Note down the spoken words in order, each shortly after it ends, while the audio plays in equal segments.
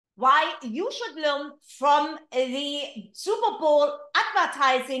why you should learn from the Super Bowl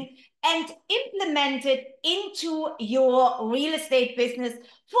advertising and implement it into your real estate business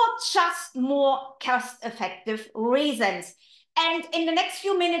for just more cost-effective reasons. And in the next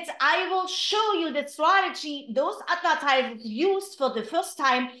few minutes, I will show you the strategy those advertisers used for the first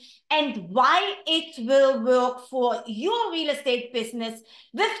time and why it will work for your real estate business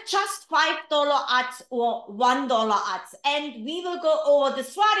with just $5 ads or $1 ads. And we will go over the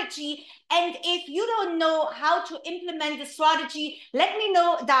strategy. And if you don't know how to implement the strategy, let me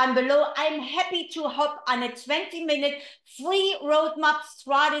know down below. I'm happy to hop on a 20-minute free roadmap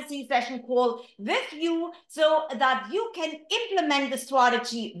strategy session call with you so that you can implement the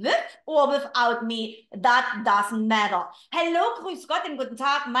strategy with or without me. That doesn't matter. Hello, grüß Gott und guten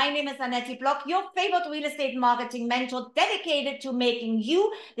Tag. My name is Annett Block, your favorite real estate marketing mentor dedicated to making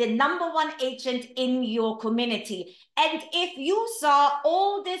you the #1 agent in your community. And if you saw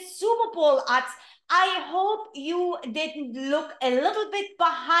all the Super Bowl ads, I hope you didn't look a little bit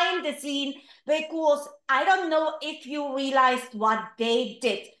behind the scene, because I don't know if you realized what they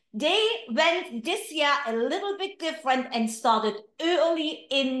did. They went this year a little bit different and started early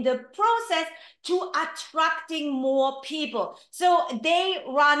in the process to attracting more people. So they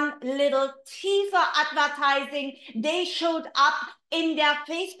run little teaser advertising. They showed up in their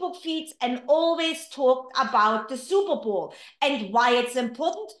Facebook feeds and always talked about the Super Bowl and why it's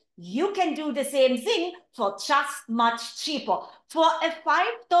important. You can do the same thing for just much cheaper. For a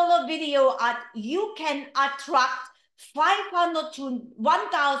 $5 video ad, you can attract 500 to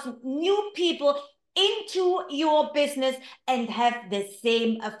 1,000 new people into your business and have the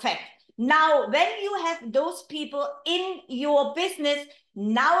same effect. Now, when you have those people in your business,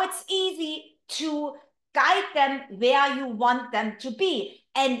 now it's easy to guide them where you want them to be.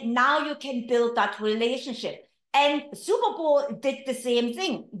 And now you can build that relationship. And Super Bowl did the same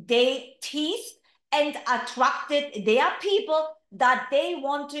thing. They teased and attracted their people that they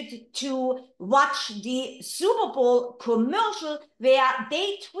wanted to watch the Super Bowl commercial, where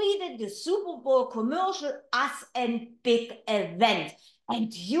they treated the Super Bowl commercial as a big event.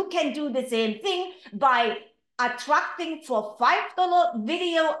 And you can do the same thing by attracting for $5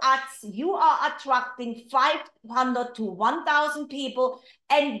 video ads. You are attracting 500 to 1,000 people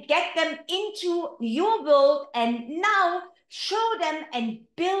and get them into your world, and now show them and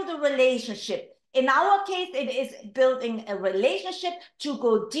build a relationship. In our case, it is building a relationship to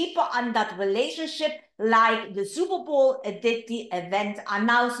go deeper on that relationship, like the Super Bowl did the event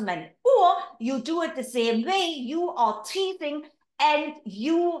announcement. Or you do it the same way. You are teasing and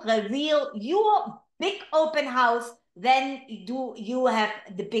you reveal your big open house, then you have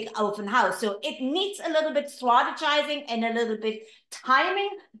the big open house. So it needs a little bit strategizing and a little bit timing,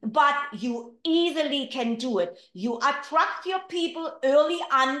 but you easily can do it. You attract your people early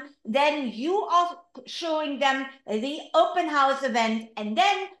on, then you are showing them the open house event, and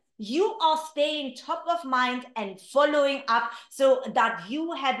then you are staying top of mind and following up so that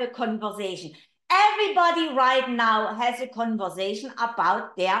you have a conversation. Everybody right now has a conversation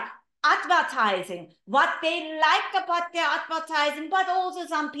about their advertising, what they liked about their advertising, but also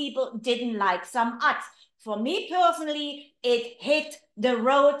some people didn't like some ads. For me personally, it hit the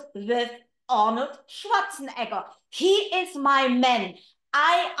road with Arnold Schwarzenegger. He is my man.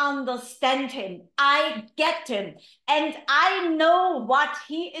 I understand him, I get him, and I know what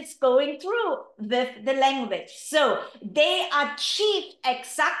he is going through with the language. So they achieved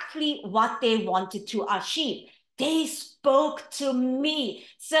exactly what they wanted to achieve. They spoke to me.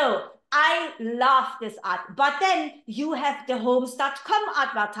 So I love this ad. But then you have the homes.com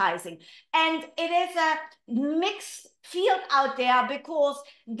advertising, and it is a mixed field out there, because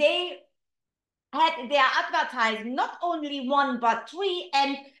they had their advertising, not only one, but three,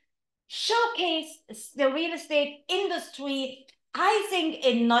 and showcased the real estate industry, I think,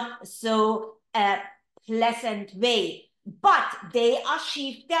 in not so pleasant way. But they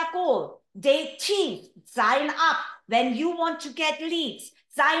achieved their goal. They teased, sign up when you want to get leads,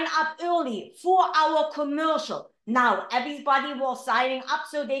 sign up early for our commercial. Now everybody was signing up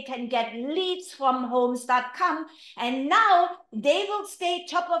so they can get leads from homes.com, and now they will stay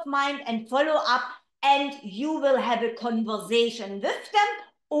top of mind and follow up, and you will have a conversation with them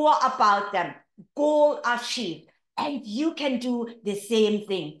or about them. Goal achieved. And you can do the same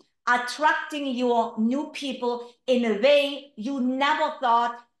thing, attracting your new people in a way you never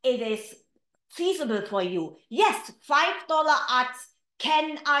thought it is feasible for you. Yes, $5 ads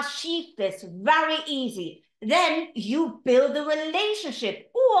can achieve this very easy. Then you build a relationship,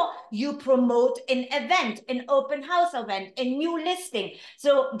 or you promote an event, an open house event, a new listing,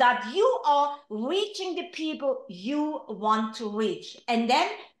 so that you are reaching the people you want to reach. And then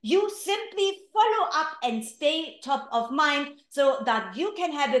You simply follow up and stay top of mind so that you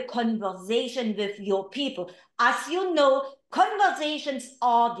can have a conversation with your people. As you know, conversations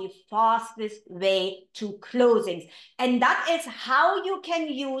are the fastest way to closings. And that is how you can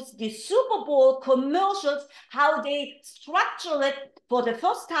use the Super Bowl commercials, how they structure it for the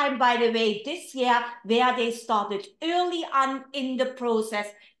first time, by the way, this year, where they started early on in the process,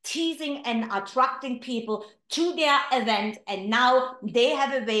 teasing and attracting people to their event, and now they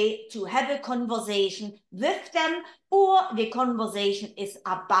have a way to have a conversation with them, or the conversation is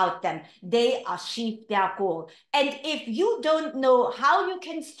about them. They achieve their goal. And if you don't know how you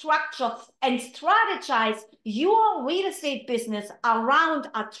can structure and strategize your real estate business around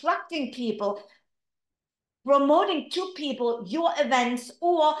attracting people, promoting to people your events,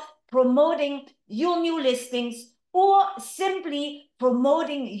 or promoting your new listings, or simply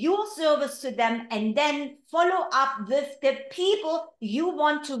promoting your service to them, and then follow up with the people you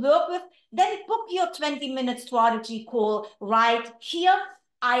want to work with, then book your 20-minute strategy call right here.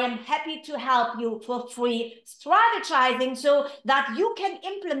 I am happy to help you for free strategizing so that you can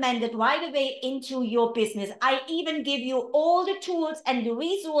implement it right away into your business. I even give you all the tools and the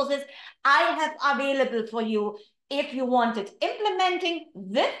resources I have available for you if you want it implementing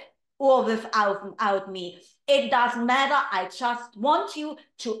with or without me. It doesn't matter. I just want you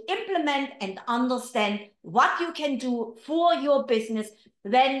to implement and understand what you can do for your business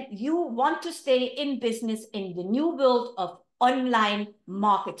when you want to stay in business in the new world of online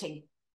marketing.